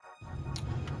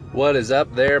What is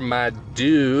up there, my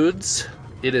dudes?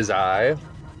 It is I,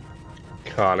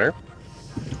 Connor,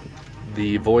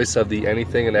 the voice of the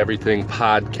Anything and Everything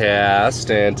podcast,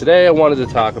 and today I wanted to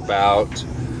talk about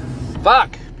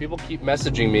people keep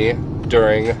messaging me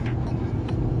during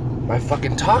my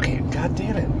fucking talking. God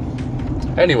damn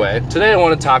it. Anyway, today I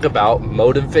want to talk about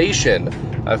motivation.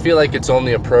 I feel like it's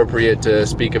only appropriate to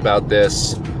speak about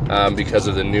this because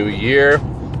of the new year.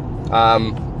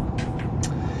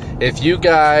 If you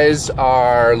guys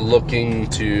are looking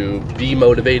to be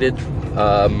motivated,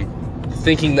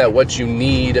 thinking that what you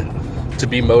need to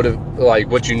be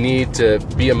what you need to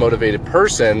be a motivated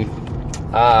person,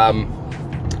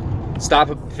 stop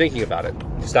thinking about it.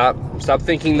 Stop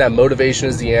thinking that motivation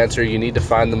is the answer. You need to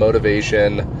find the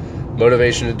motivation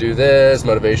to do this,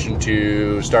 motivation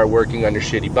to start working on your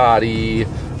shitty body,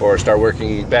 or start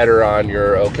working better on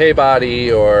your okay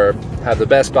body, or have the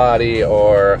best body,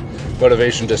 or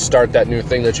motivation to start that new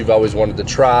thing that you've always wanted to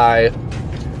try.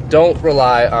 Don't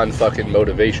rely on fucking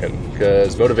motivation,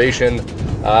 because motivation,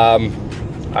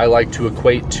 I like to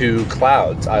equate to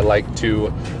clouds. I like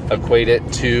to equate it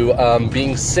to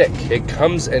being sick. It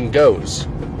comes and goes,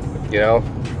 you know?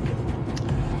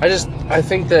 I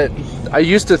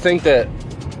used to think that,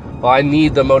 well, I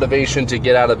need the motivation to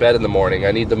get out of bed in the morning.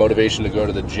 I need the motivation to go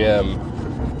to the gym.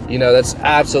 You know, that's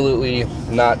absolutely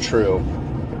not true.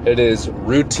 It is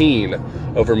routine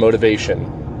over motivation.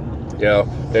 You know,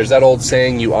 there's that old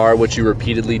saying, you are what you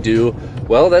repeatedly do.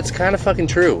 Well, that's kind of fucking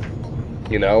true.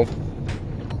 You know,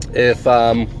 if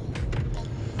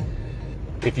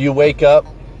you wake up,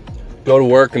 go to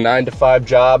work, a 9-to-5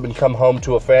 job, and come home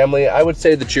to a family, I would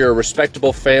say that you're a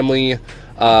respectable family,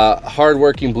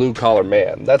 hardworking, blue-collar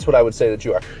man. That's what I would say that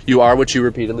you are. You are what you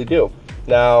repeatedly do.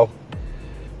 Now,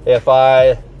 if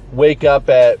I wake up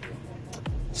at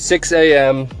 6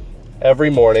 a.m. every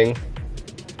morning,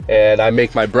 and I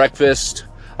make my breakfast,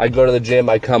 I go to the gym,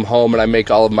 I come home, and I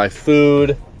make all of my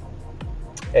food,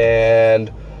 and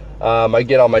I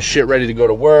get all my shit ready to go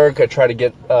to work. I try to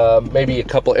get maybe a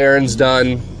couple errands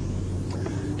done,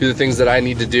 do the things that I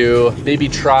need to do, maybe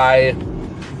try,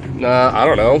 I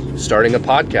don't know, starting a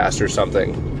podcast or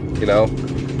something, you know?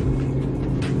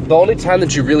 The only time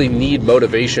that you really need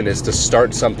motivation is to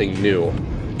start something new.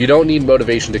 You don't need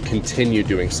motivation to continue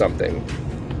doing something,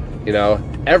 you know?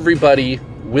 Everybody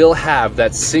will have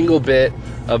that single bit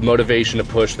of motivation to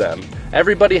push them.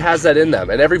 Everybody has that in them,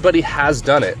 and everybody has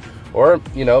done it. Or,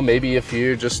 you know, maybe if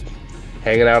you're just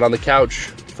hanging out on the couch,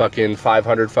 fucking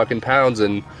 500 fucking pounds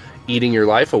and eating your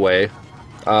life away,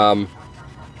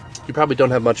 you probably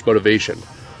don't have much motivation.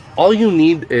 All you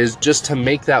need is just to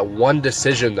make that one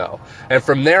decision, though. And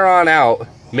from there on out,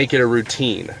 make it a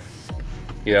routine.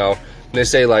 You know, they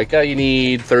say like, oh, you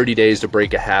need 30 days to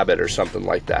break a habit or something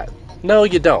like that. No,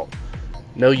 you don't.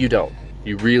 No, you don't.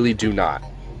 You really do not.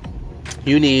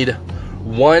 You need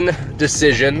one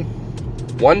decision,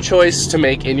 one choice to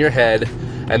make in your head,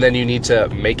 and then you need to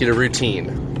make it a routine.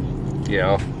 You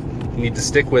know, you need to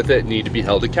stick with it, need to be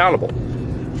held accountable.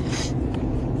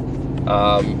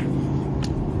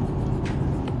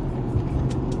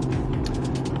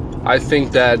 I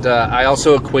think that I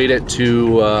also equate it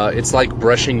to it's like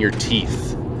brushing your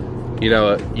teeth. You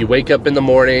know, you wake up in the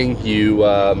morning, you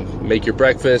make your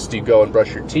breakfast, you go and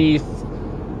brush your teeth,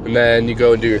 and then you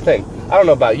go and do your thing. I don't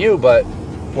know about you, but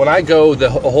when I go the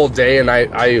whole day and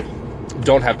I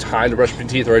don't have time to brush my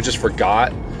teeth, or I just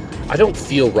forgot, I don't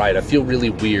feel right. I feel really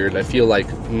weird. I feel like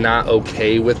not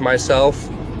okay with myself,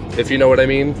 if you know what I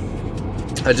mean.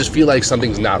 I just feel like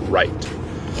something's not right.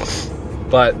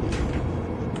 But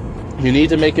you need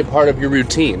to make it part of your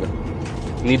routine.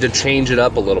 You need to change it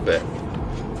up a little bit.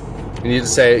 You need to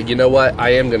say, you know what,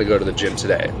 I am going to go to the gym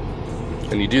today.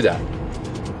 And you do that.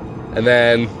 And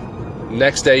then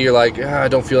next day you're like, I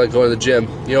don't feel like going to the gym.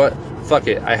 You know what? Fuck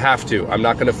it. I have to. I'm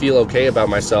not going to feel okay about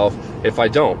myself if I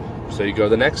don't. So you go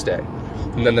the next day.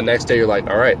 And then the next day you're like,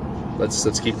 all right,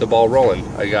 let's keep the ball rolling.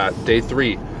 I got day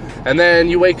 3. And then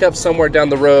you wake up somewhere down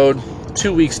the road,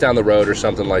 2 weeks down the road or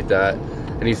something like that,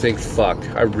 and you think, fuck,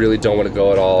 I really don't want to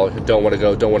go at all. Don't want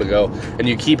to go. And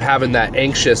you keep having that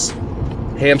anxious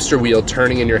hamster wheel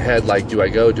turning in your head, like, do I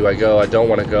go? I don't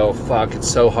want to go. Fuck, it's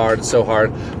so hard.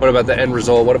 What about the end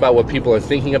result? What about what people are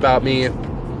thinking about me?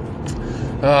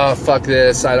 Oh, fuck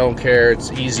this. I don't care.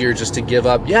 It's easier just to give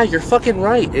up. Yeah, you're fucking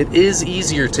right. It is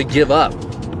easier to give up.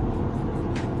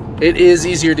 It is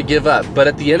easier to give up. But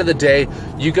at the end of the day,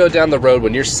 you go down the road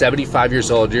when you're 75 years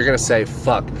old, you're going to say,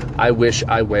 fuck, I wish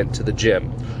I went to the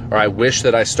gym. Or I wish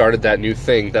that I started that new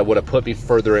thing that would have put me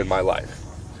further in my life.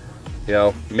 You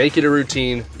know, make it a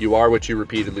routine. You are what you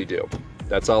repeatedly do.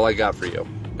 That's all I got for you.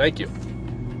 Thank you.